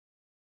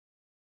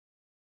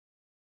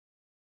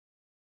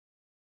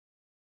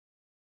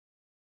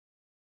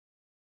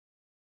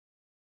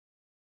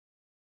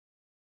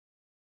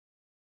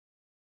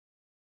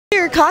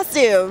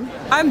costume?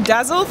 I'm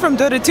Dazzle from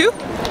Dota 2.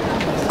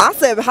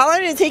 Awesome. How long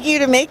did it take you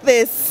to make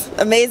this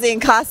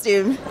amazing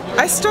costume?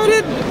 I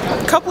started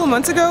a couple of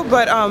months ago,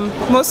 but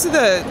most of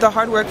the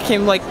hard work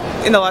came like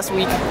in the last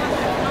week.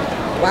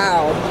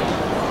 Wow.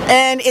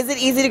 And is it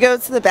easy to go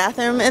to the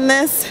bathroom in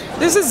this?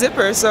 There's a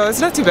zipper, so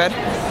it's not too bad.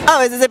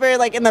 Oh, is the zipper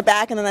like in the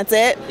back and then that's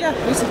it? Yeah,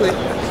 basically.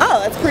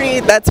 Oh,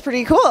 that's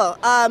pretty cool.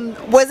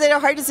 Was it a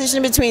hard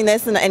decision between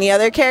this and any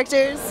other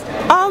characters?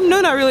 No,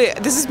 not really.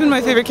 This has been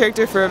my favorite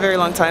character for a very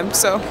long time,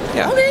 so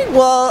yeah. Okay.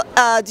 Well,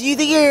 do you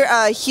think you're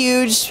a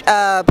huge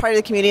part of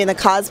the community in the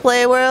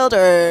cosplay world,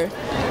 or?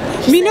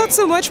 Me, not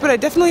so much, but I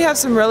definitely have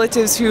some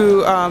relatives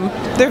who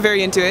they're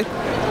very into it.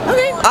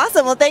 Okay,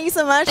 awesome. Well, thank you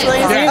so much.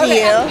 Nice to meet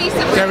you.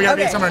 Yeah, we got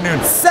to be somewhere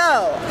noon. So,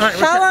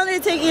 how long did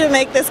it take you to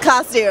make this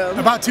costume?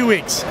 About 2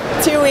 weeks.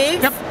 2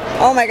 weeks? Yep.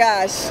 Oh my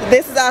gosh,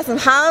 this is awesome.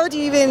 How do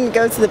you even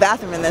go to the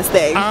bathroom in this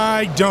thing?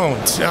 I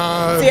don't.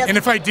 And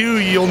if I do,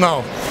 you'll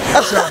know.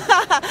 So.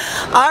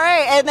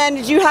 Alright, and then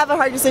did you have a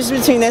hard decision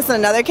between this and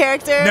another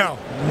character? No,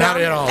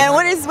 not at all. And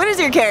what is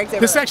your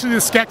character? This is actually the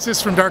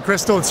Skeksis from Dark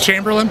Crystal. It's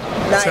Chamberlain.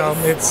 Nice. So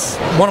it's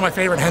one of my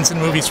favorite Henson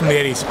movies from the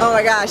 80s. Oh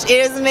my gosh, it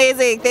is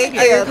amazing. Thank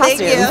you. Thank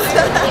you.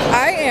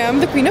 I am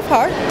the Queen of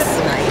Hearts.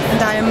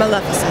 And I am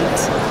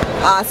Maleficent.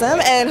 Awesome.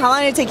 And how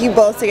long did it take you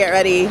both to get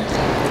ready?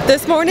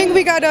 This morning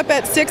we got up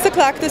at 6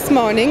 o'clock this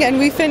morning and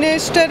we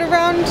finished at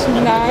around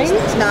 9.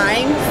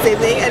 9, same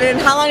thing. And then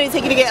how long did it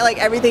take you to get like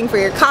everything for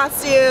your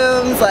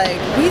costumes? Like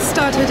we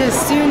started as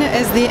soon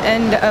as the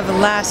end of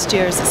last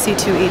year's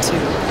C2E2.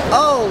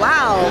 Oh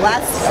wow,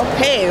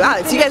 okay,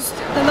 wow. So you guys,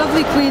 the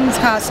lovely Queen's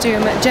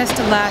costume just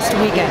last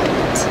weekend.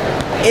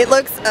 It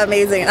looks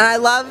amazing, and I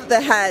love the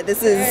head.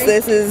 This is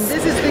the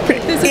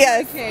king.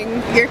 Yes, the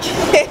king. Your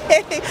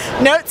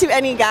king. Note to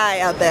any guy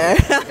out there.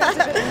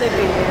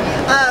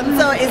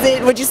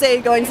 So would you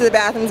say going to the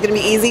bathroom is going to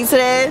be easy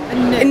today?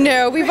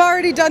 No, we've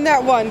already done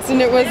that once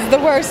and it was the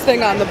worst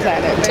thing on the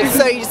planet.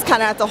 So you just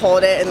kind of have to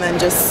hold it and then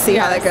just see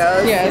how that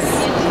goes? Yes.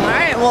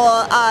 Alright,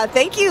 well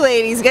thank you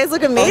ladies, you guys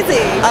look amazing.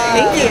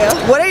 Thank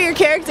you. What are your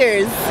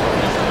characters?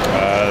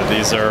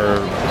 These are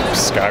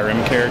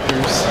Skyrim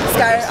characters.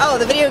 Oh,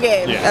 the video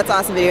game. Yeah. That's an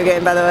awesome video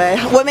game, by the way.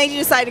 What made you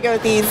decide to go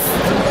with these?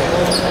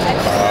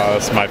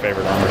 It's my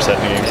favorite armor set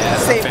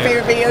game.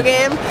 Favorite video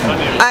game?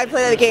 I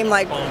played that game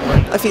like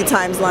a few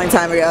times a long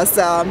time ago,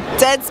 so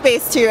Dead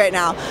Space 2 right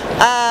now.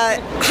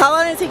 How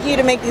long did it take you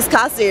to make these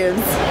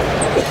costumes?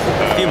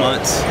 A few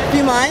months. A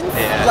few months?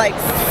 Yeah. Like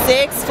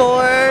 6, 4?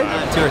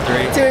 2 or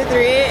 3. 2 or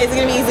 3? Is it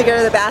going to be easy to go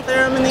to the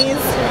bathroom in these?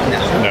 No.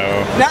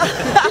 No?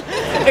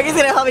 Are you guys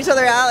going to help each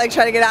other out, like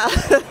try to get out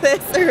of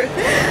this? Or,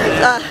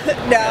 no.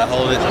 Yeah,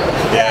 hold it.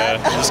 Yeah,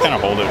 just kind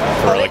of hold it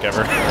for like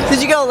ever.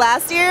 Did you go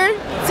last year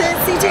to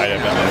C2? I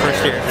didn't.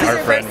 First year.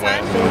 Our friend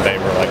went and they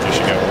were like, you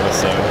should go with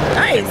us. So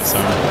nice.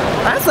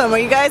 Awesome. Well,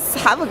 you guys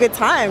have a good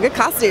time. Good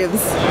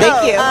costumes.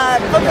 Thank you.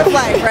 Book of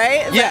Life,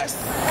 right? Yes.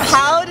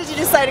 How did you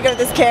decide to go with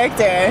this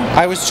character?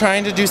 I was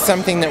trying to do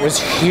something that was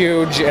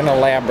huge and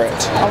elaborate.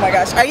 Oh my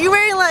gosh. Are you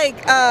wearing like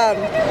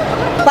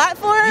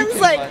platforms?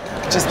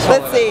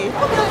 Let's see.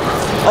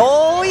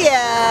 Oh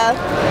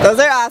yeah. Those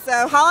are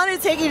awesome. How long did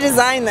it take you to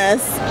design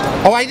this?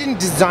 Oh, I didn't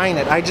design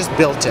it. I just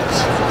built it.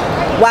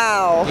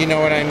 Wow. You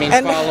know what I mean?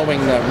 And following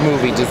the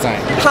movie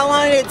design. How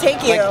long did it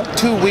take you? Like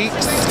 2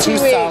 weeks. 2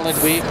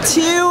 solid weeks.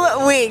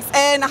 2 weeks.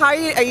 And how are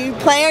you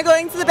planning on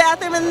going to the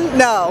bathroom? And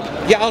no.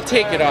 Yeah, I'll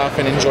take it off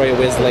and enjoy a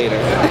whiz later.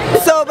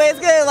 So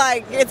basically,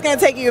 like, it's gonna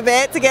take you a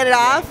bit to get it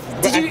off.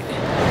 Did you?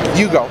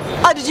 You go.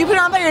 Oh, did you put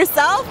it on by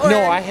yourself? Or? No,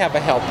 I have a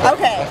helper.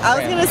 Okay, I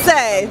was gonna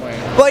say.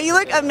 Well, you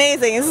look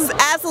amazing. This is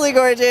absolutely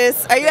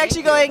gorgeous. Are you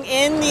actually going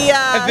in the?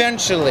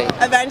 Eventually.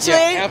 Eventually.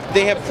 Yeah,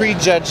 they have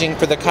pre-judging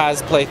for the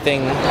cosplay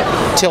thing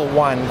till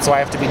 1, so I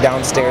have to be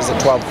downstairs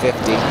at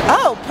 12:50.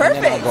 Oh, perfect.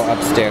 And then I'll go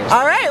upstairs.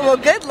 All right. Well,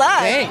 good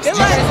luck. Thanks. Good Do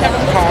you luck. guys have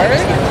a card?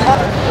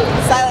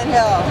 Silent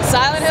Hill.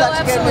 Silent Hill,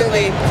 Such a good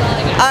movie.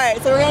 All right,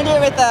 so we're gonna do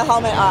it with the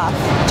helmet off.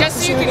 Just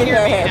so you can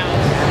hear me now.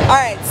 All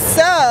right.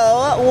 So,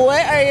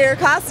 what are your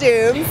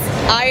costumes?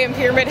 I am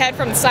Pyramid Head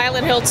from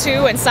Silent Hill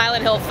 2 and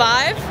Silent Hill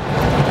 5.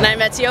 And I'm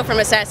Ezio from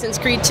Assassin's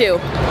Creed 2.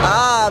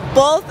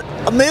 Both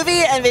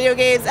movie and video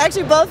games.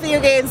 Actually, both video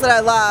games that I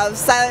love.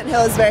 Silent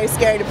Hill is very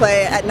scary to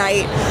play at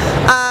night.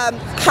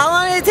 How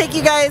long did it take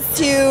you guys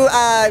to,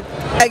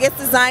 I guess,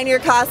 design your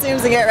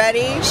costumes and get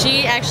ready?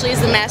 She actually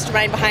is the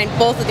mastermind behind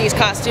both of these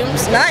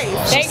costumes.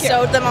 Nice. She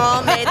sewed them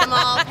all, made them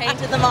all,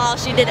 painted them all.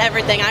 She did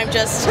everything. I'm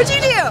just... What'd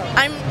you do?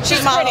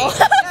 She's model.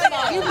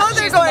 You both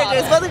are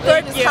gorgeous. Both are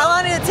gorgeous. How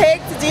long did it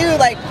take to do,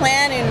 like,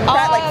 plan and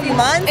prep, like a few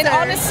months? And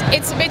honest,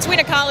 it's between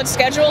a college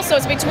schedule, so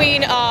it's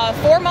between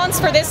 4 months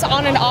for this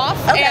on and off,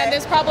 and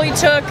this probably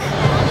took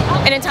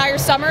an entire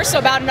summer, so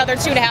about another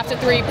 2.5 to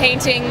 3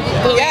 painting,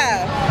 gluing,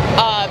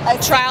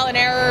 trial and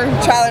error,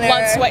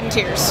 blood, sweat, and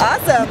tears.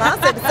 Awesome,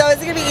 awesome. So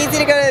is it going to be easy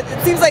to go to,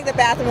 it seems like the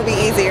bathroom will be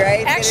easy,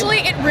 right? Actually,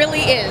 it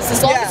really is.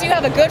 As long as you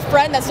have a good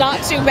friend that's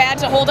not too bad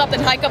to hold up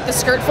and hike up the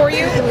skirt for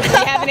you, you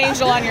have an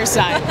angel on your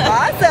side.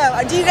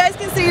 Awesome. Do you guys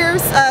consider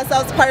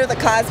yourselves part of the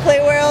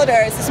cosplay world,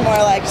 or is this more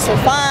like just for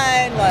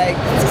fun? Like,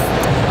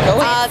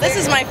 This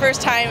is my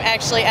first time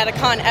actually at a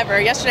con ever.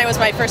 Yesterday was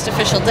my first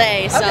official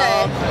day, so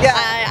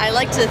I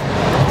like to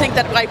think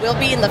that I will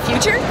be in the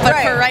future, but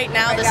for right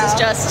now,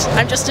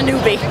 I'm just a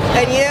newbie.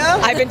 And you?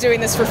 I've been doing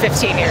this for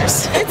 15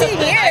 years. 15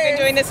 years? I've been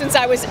doing this since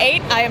I was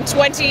 8. I am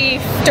 20,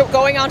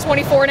 going on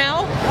 24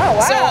 now. Oh, wow.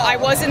 So I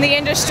was in the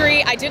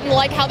industry. I didn't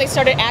like how they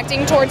started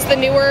acting towards the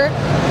newer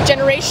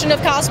generation of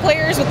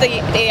cosplayers with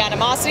the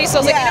animosity, so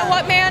I was like, you know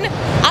what, man?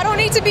 I don't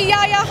need to be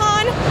Yaya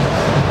Han.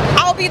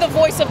 I'll be the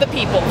voice of the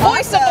people,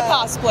 voice of the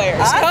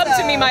cosplayers. Come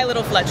to me, my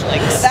little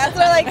fledglings. That's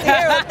what I like to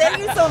hear. Well, thank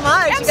you so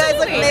much. Absolutely. You guys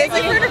look amazing.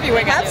 Thank you for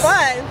interviewing us. Have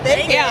fun.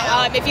 Thank you.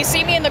 Yeah, if you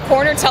see me in the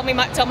corner, tell my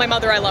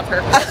mother I love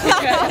her. So,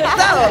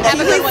 can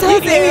you please tell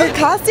us your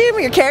costume or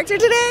your character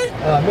today?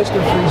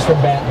 Mr. Freeze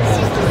from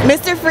Batman.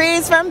 Mr.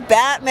 Freeze from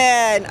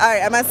Batman. All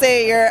right, I must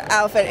say your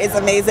outfit is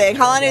amazing.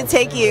 How long did it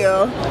take you?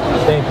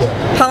 Thank you.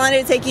 How long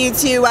did it take you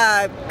to,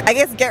 I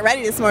guess, get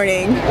ready this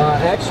morning?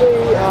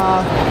 Actually,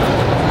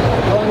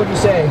 how long would you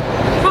say?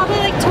 Probably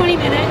like 20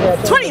 minutes.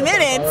 Yeah, 20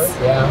 minutes?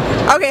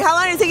 Yeah. Okay, how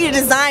long did it take you to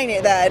design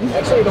it then?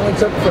 Actually, it only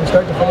took from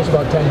start to finish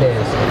about 10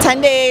 days.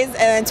 10 days and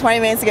then 20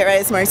 minutes to get ready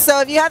this morning. So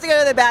if you have to go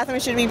to the bathroom,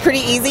 it should be pretty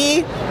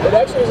easy? It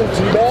actually isn't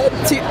too bad.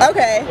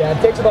 Okay. Yeah,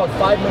 it takes about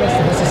 5 minutes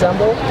to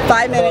disassemble.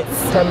 5 minutes.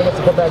 10 minutes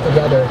to put back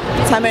together.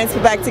 10 minutes to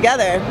put back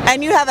together.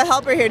 And you have a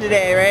helper here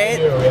today, right?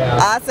 I do, yeah.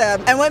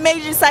 Awesome. And what made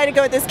you decide to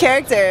go with this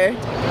character?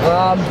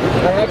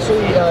 I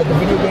actually, the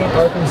video game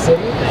Arkham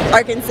City.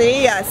 Arkham City,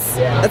 yes.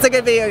 Yeah. That's a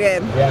good video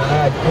game.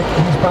 Yeah,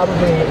 he's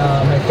probably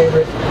my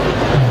favorite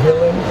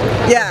villain.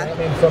 Yeah.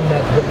 Batman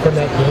from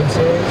that game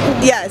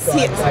series. Yes, so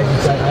he is.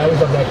 I always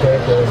love that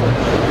character.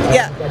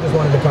 Yeah. I just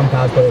wanted to come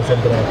cosplay with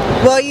him today.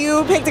 Well,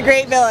 you picked a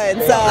great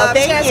villain, so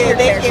thank you.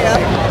 Thank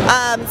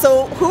you.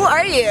 So who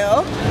are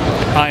you?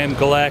 I am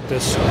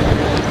Galactus.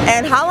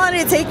 And how long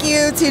did it take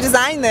you to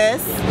design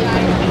this?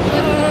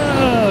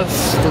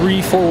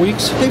 3-4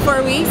 weeks.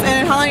 3-4 weeks?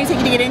 And how long did it take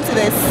you to get into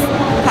this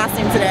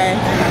costume today?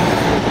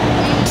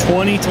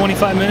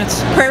 20-25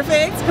 minutes.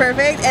 Perfect,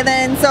 perfect. And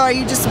then, so are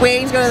you just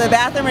waiting to go to the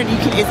bathroom, or is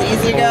it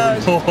easy to go?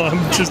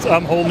 Oh,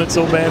 I'm holding it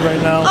so bad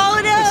right now. Oh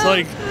no! It's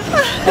like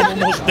I'm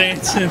almost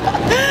dancing.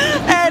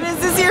 And is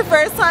this your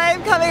first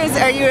time coming?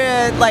 Are you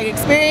like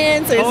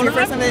experienced, or is it your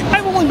first time?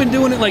 I've only been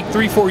doing it like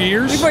 3-4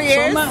 years. 3-4 years?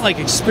 So I'm not like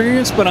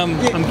experienced, but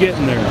I'm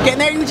getting there. Getting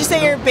there? Would you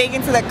say you're big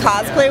into the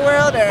cosplay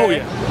world? Or? Oh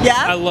yeah. Yeah?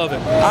 I love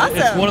it. Awesome.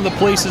 It's one of the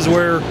places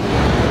where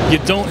you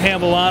don't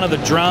have a lot of the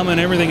drama and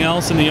everything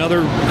else and the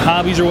other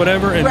hobbies or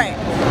whatever, and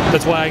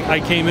that's why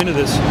I came into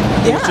this.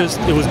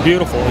 It was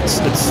beautiful. It's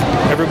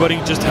everybody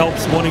just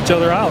helps one each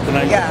other out, and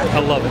I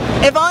love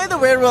it. If only the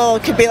weird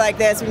world could be like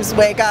this, we just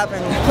wake up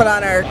and put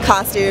on our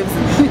costumes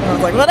and I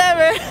was like,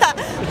 whatever.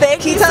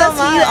 Thank you so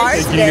much. Who you are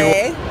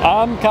today.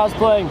 I'm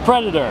cosplaying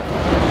Predator.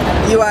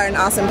 You are an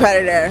awesome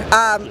Predator.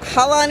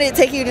 How long did it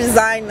take you to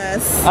design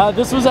this?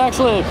 This was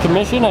actually a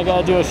commission. I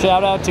gotta do a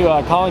shout out to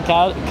Colin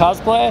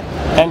Cosplay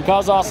and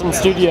Cause Awesome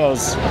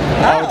Studios,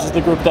 which is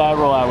the group that I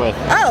roll out with.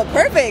 Oh,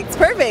 perfect,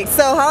 perfect.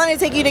 So how long did it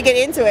take you to get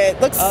into it?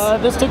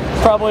 This took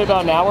probably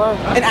about an hour.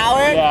 An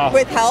hour? Yeah.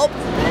 With help?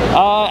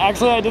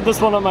 Actually, I did this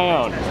one on my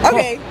own.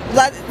 Okay.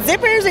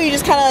 Zippers, or you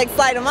just kind of like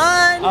slide them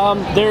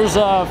on? There's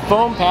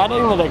foam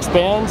padding that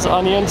expands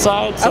on the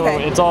inside, so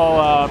it's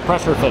all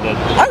pressure fitted.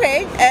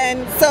 Okay,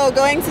 and so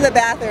going to the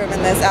bathroom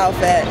in this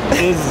outfit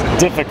is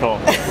difficult.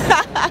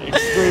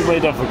 Extremely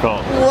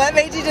difficult. What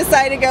made you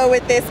decide to go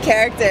with this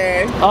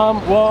character?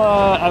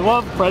 I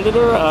love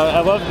Predator.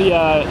 I love the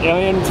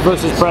Aliens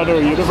versus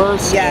Predator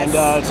universe, and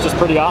it's just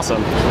pretty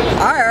awesome.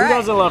 All right. Who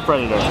doesn't love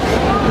Predator?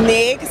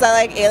 Me, because I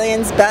like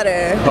Aliens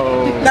better.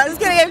 Oh. No, I'm just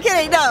kidding. I'm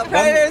kidding. No,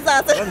 Predator is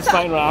awesome. That's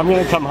fine. I'm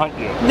gonna come hunt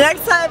you.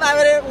 Next time, I'm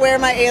gonna wear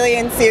my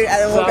alien suit,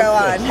 and then we'll go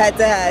on head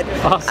to head.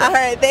 Awesome. All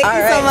right. Thank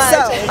you so much.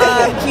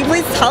 So, can you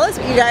please tell us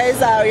what you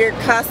guys, your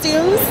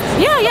costumes?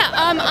 Yeah.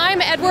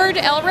 I'm Edward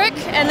Elric,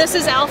 and this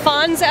is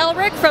Alphonse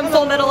Elric from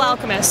Full Metal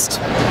Alchemist.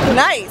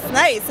 Nice,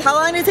 nice. How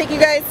long did it take you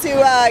guys to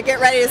get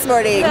ready this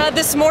morning?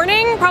 This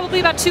morning, probably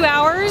about 2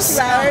 hours.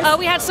 2 hours?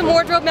 We had some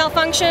wardrobe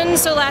malfunctions,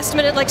 so last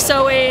minute like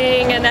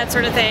sewing and that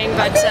sort of thing,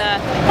 but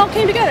it all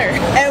came together.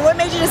 And what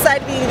made you decide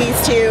to be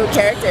these two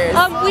characters?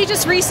 We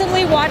just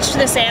recently watched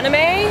this anime,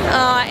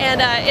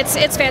 and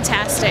it's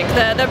fantastic.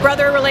 The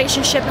brother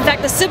relationship, in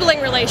fact the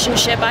sibling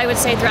relationship, I would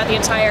say throughout the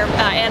entire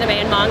anime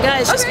and manga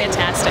is just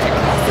fantastic.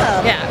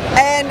 Awesome. Yeah.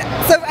 And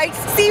so I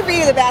see for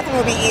you the bathroom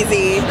will be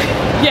easy.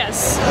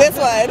 Yes. This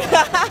one.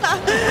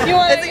 You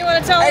want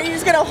to tell? Are you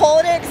just gonna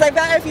hold it? Because I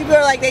found a few people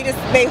are like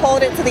they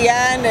hold it to the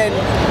end and.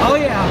 Oh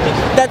yeah.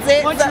 That's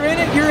it. Once you're in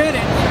it, you're in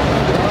it.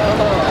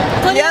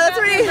 That's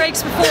pretty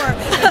breaks before.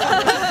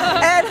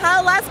 And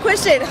last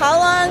question, how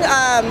long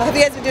have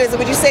you guys been doing this?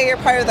 Would you say you're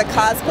part of the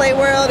cosplay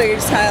world, or you're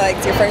just kind of like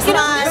it's your first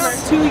time? About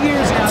 2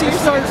 years now. This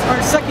is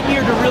our second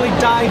year to really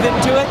dive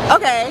into it.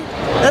 Okay.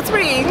 That's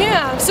pretty.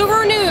 Yeah, so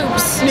we're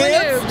noobs.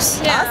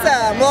 Noobs? Yeah.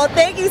 Awesome. Well,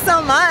 thank you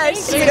so much.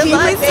 Thank you. Can you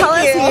please tell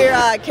us who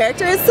your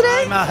character is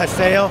today? I'm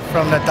Haseo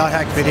from the Dot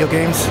Hack video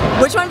games.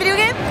 Which one video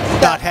game?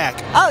 Dot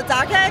Hack. Oh,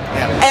 Dot Hack?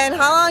 Yeah. And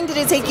how long did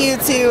it take you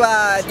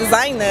to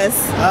design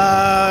this?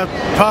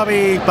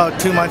 Probably about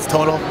 2 months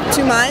total.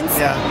 2 months?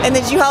 Yeah. And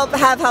did you have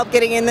help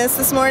getting in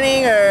this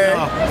morning, or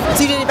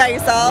so you did it by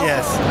yourself?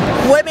 Yes.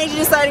 What made you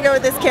decide to go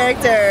with this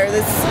character?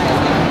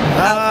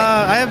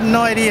 I have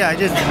no idea.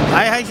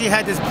 I actually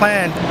had this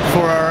plan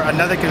for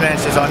another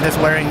convention, so I'm just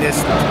wearing this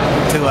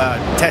to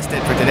test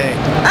it for today.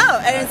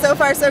 Oh, and so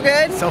far so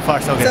good? So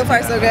far so good. So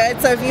far so good.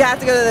 So if you have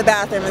to go to the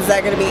bathroom, is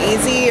that going to be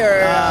easy,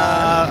 or?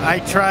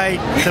 I try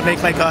to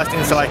make my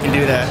costume so I can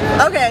do that.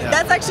 Okay,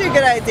 that's actually a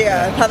good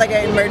idea. Have like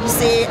an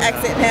emergency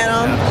exit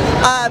panel.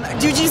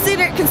 Did you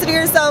consider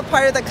yourself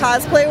part of the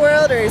cosplay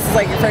world, or is this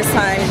like your first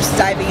time just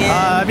diving in?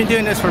 I've been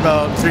doing this for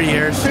about 3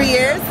 years. 3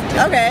 years?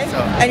 Okay. So.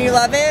 And you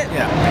love it?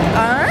 Yeah.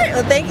 All right.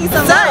 Well, thank you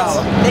so much.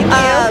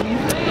 Thank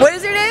you. What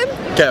is your name?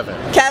 Kevin.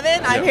 Kevin,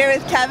 I'm here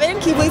with Kevin.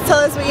 Can you please tell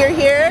us what you're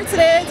here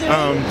today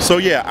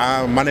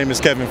doing? My name is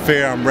Kevin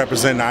Fair. I'm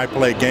representing the I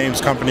Play Games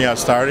company I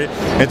started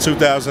in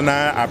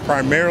 2009. I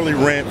primarily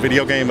rent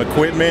video game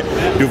equipment,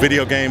 do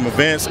video game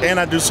events, and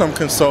I do some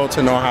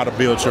consulting on how to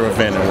build your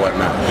event and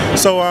whatnot.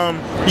 So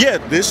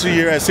this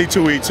year at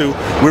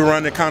C2E2, we're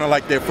running kind of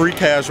like their free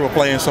casual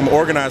play and some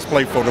organized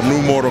play for the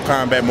new Mortal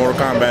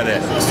Kombat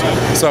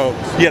X. So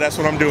that's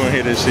what I'm doing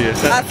here this year.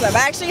 Awesome.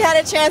 I actually had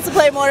a chance to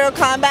play Mortal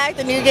Kombat,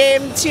 the new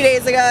game, 2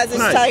 days ago, as I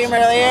was telling him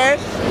earlier.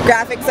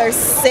 Graphics are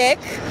sick.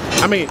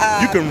 I mean,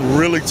 you can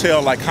really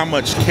tell like how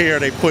much care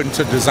they put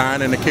into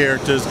designing the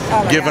characters,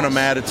 giving them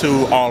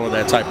attitude, all of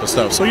that type of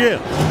stuff. So yeah.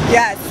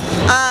 Yes.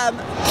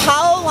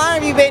 How long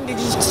have you been? Did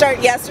you start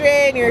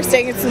yesterday and you're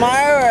staying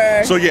tomorrow,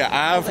 or? So yeah,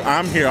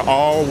 I'm here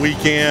all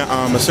weekend.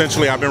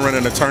 Essentially, I've been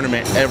running a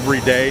tournament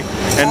every day,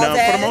 and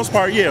for the most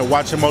part,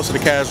 watching most of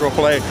the casual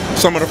play.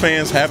 Some of the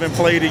fans haven't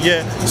played it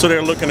yet, so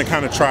they're looking to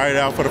kind of try it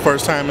out for the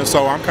first time, and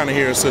so I'm kind of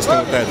here assisting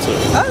with that too.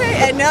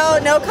 Okay, and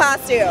no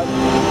costume.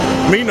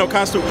 Me, no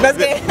costume.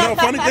 No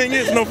funny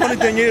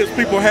thing is,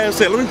 people have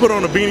said, let me put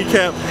on a beanie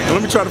cap and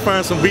let me try to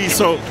find some beads.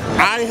 So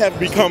I have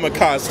become a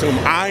costume.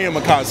 I am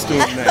a costume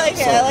now.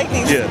 I like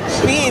these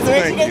beads.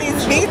 Where'd you get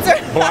these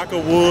beads? Block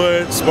of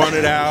wood, spun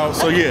it out.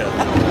 So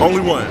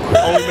only one.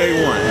 Only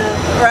made one.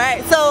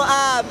 Right. So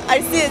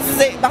I see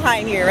this is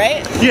behind here,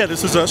 right? Yeah,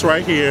 this is us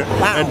right here.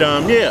 Wow.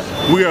 And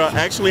we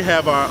actually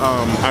have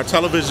our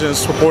television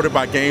supported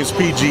by Games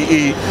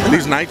PGE.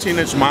 These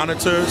 19-inch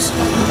monitors.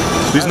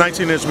 These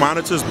 19-inch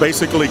monitors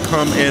basically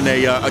come in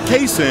a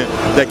casing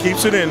that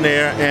keeps it in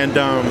there, and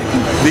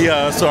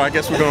so I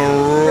guess we're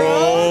gonna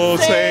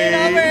rotate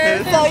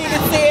over so you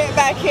can see it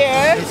back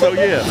here. So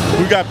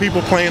we got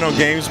people playing on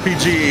Games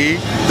PGE.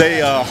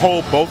 They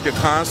hold both your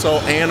console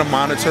and a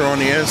monitor on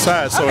the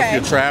inside. So if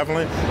you're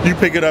traveling, you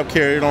pick it up,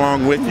 carry it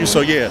along with you.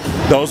 So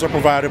those are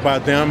provided by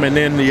them, and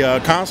then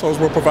the consoles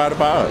were provided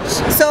by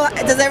us. So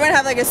does everyone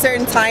have like a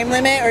certain time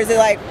limit, or is it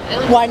like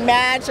one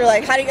match, or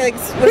like how do you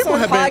what's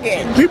someone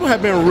hogging? People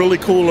have been really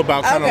cool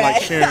about kind of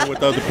like sharing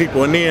with other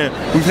people, and then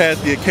we've had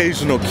the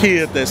occasional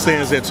kid that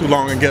stands there too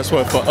long, and guess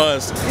what, for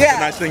us the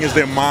nice thing is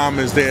their mom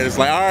is there. It's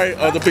like, all right,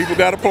 other people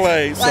gotta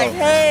play, so like,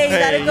 hey, you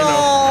gotta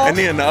go. And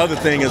then the other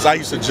thing is I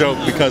used to joke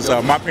because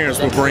my parents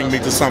would bring me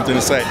to something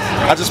and say,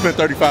 I just spent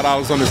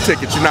 $35 on this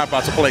ticket, you're not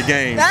about to play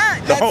games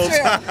the whole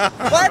time.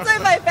 Well, that's what I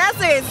find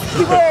fascinating.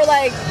 People are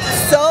like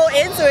so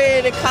into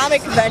it at a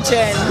comic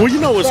convention. Well, you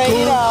know what's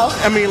cool?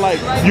 I mean, like,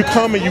 you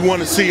come and you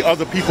want to see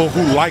other people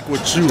who like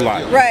what you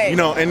like. Right. You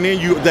know, and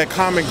then that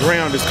common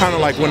ground is kind of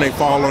like when they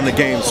fall on the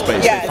game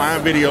space. They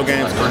find video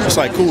games, it's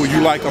like, cool,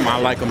 you like them, I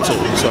like them too.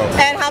 So.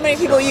 And how many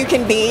people you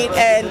can beat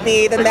and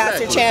be the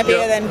master champion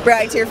and then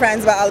brag to your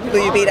friends about all the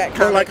people you beat at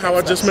comic. Like how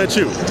I just met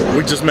you.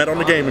 We just met on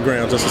the gaming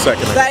ground just a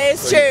second ago. That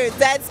is true.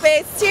 Dead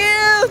Space 2!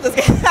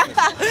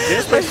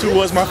 Dead Space 2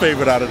 was my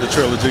favorite out of the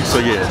trilogy, so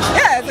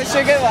Yeah, it's a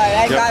sure good one.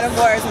 And God of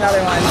War is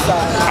another one. So.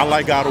 I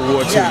like God of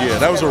War too,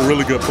 that was a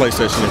really good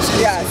PlayStation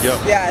exclusive.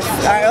 Yes.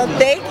 All right, well,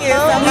 thank you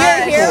so much.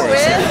 We're here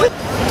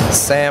with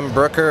Sam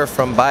Brooker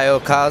from Bio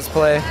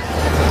Cosplay.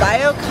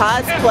 Bio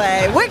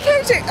Cosplay. What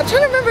character? I'm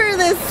trying to remember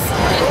this.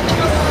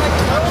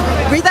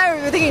 We thought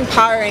we were thinking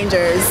Power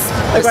Rangers,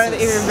 like one of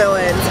the evil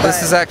villains. But.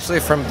 This is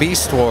actually from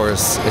Beast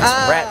Wars. It's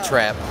Rat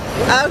Trap.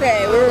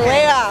 Okay, we were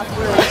way off.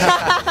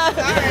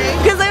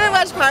 Because I haven't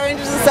watched Power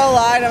Rangers in so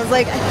long, and I was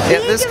like,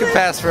 this could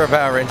pass for a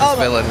Power Rangers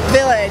villain.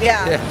 Villain,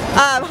 yeah.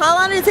 How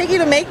long did it take you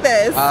to make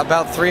this?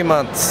 About 3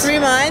 months. 3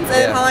 months?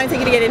 And how long did it take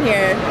you to get in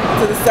here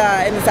to this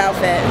in this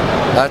outfit?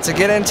 To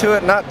get into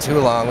it, not too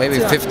long, maybe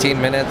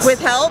 15 minutes. With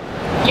help?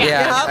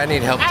 Yeah, I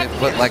need help to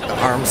put like the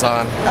arms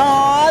on.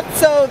 Aw,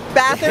 so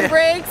bathroom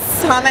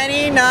breaks? How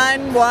many?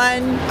 None?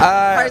 One?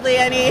 Hardly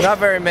any? Not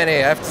very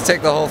many. I have to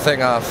take the whole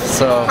thing off.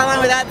 So. How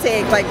long would that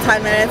take? Like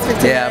 10 minutes?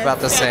 15 minutes? Yeah,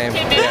 about the same.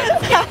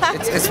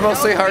 It's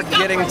mostly hard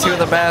getting to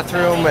the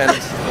bathroom and.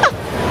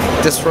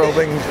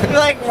 disrobing.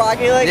 Like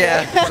walking like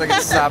yeah, that? so I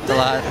get stopped a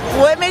lot.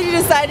 What made you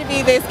decide to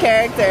be this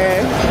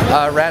character?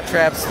 Rat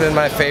Trap's been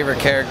my favorite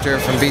character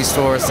from Beast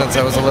Wars since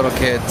I was a little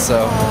kid,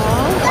 so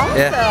awesome.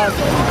 Yeah.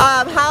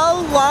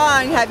 How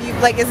long have you,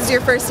 like, is this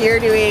your first year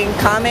doing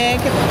comic,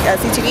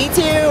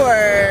 C2E2,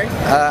 or?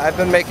 I've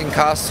been making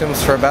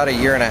costumes for about a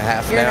year and a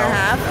half now. Year and a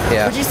half?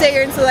 Yeah. Would you say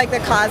you're into like the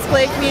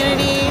cosplay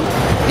community?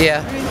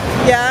 Yeah.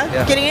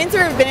 Yeah? Getting into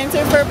it, or been into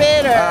it for a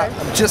bit, or?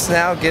 I'm just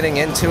now getting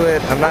into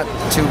it. I'm not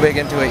too big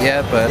into it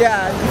yet, but...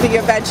 Yeah, you think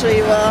eventually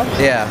you will?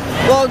 Yeah.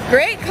 Well,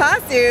 great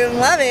costume.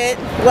 Love it.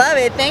 Love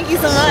it. Thank you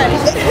so much.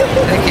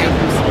 Thank you.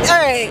 All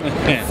right.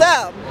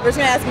 So, we're just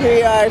going to ask you who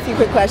you are, a few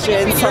quick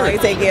questions. How long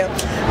it take you?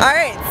 All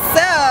right.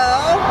 So,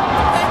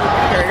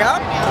 here we go.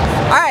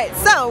 All right.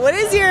 So, what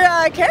is your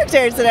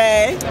character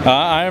today?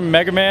 I'm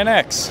Mega Man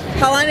X.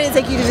 How long did it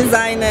take you to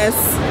design this?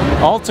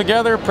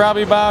 Altogether,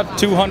 probably about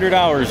 200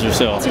 hours or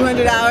so.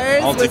 200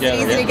 hours? Altogether,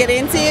 Was it easy to get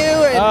into?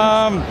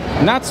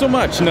 And... not so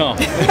much, no.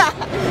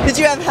 Did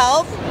you have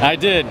help? I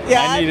did.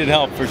 Yeah? I needed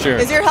help for sure.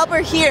 Is your helper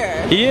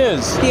here? He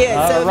is. He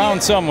is. So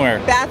around somewhere.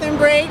 Bathroom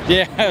break?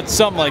 Yeah, it's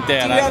something like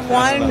that. Do you have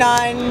one,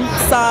 none,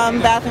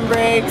 some bathroom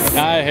breaks?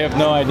 I have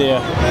no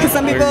idea. Because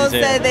some people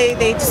said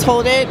they just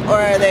hold it,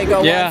 or they go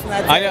once and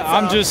that's it.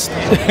 I'm just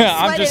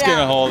I'm just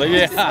gonna hold it.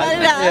 Yeah.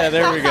 Yeah,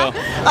 there we go.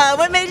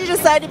 What made you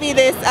decide to be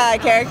this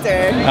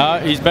character?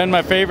 He's been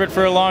my favorite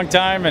for a long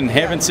time, and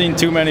haven't seen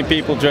too many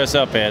people dress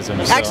up as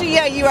him. So. Actually,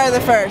 yeah, you are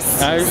the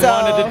first. I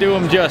wanted to do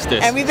him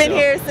justice. And we've been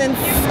here since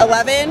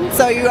 11,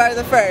 so you are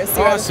the first.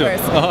 Awesome.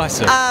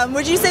 Awesome.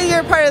 Would you say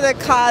you're part of the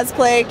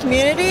cosplay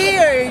community,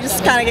 or you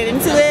just kind of get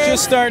into this?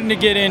 Just starting to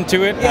get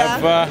into it.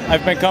 Yeah.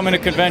 I've been coming to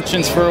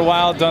conventions for a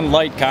while, done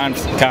light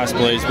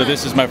cosplays, but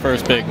this is my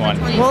first big one.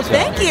 Well,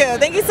 thank you.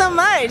 Thank you so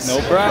much. No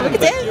problem.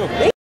 Thank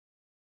you.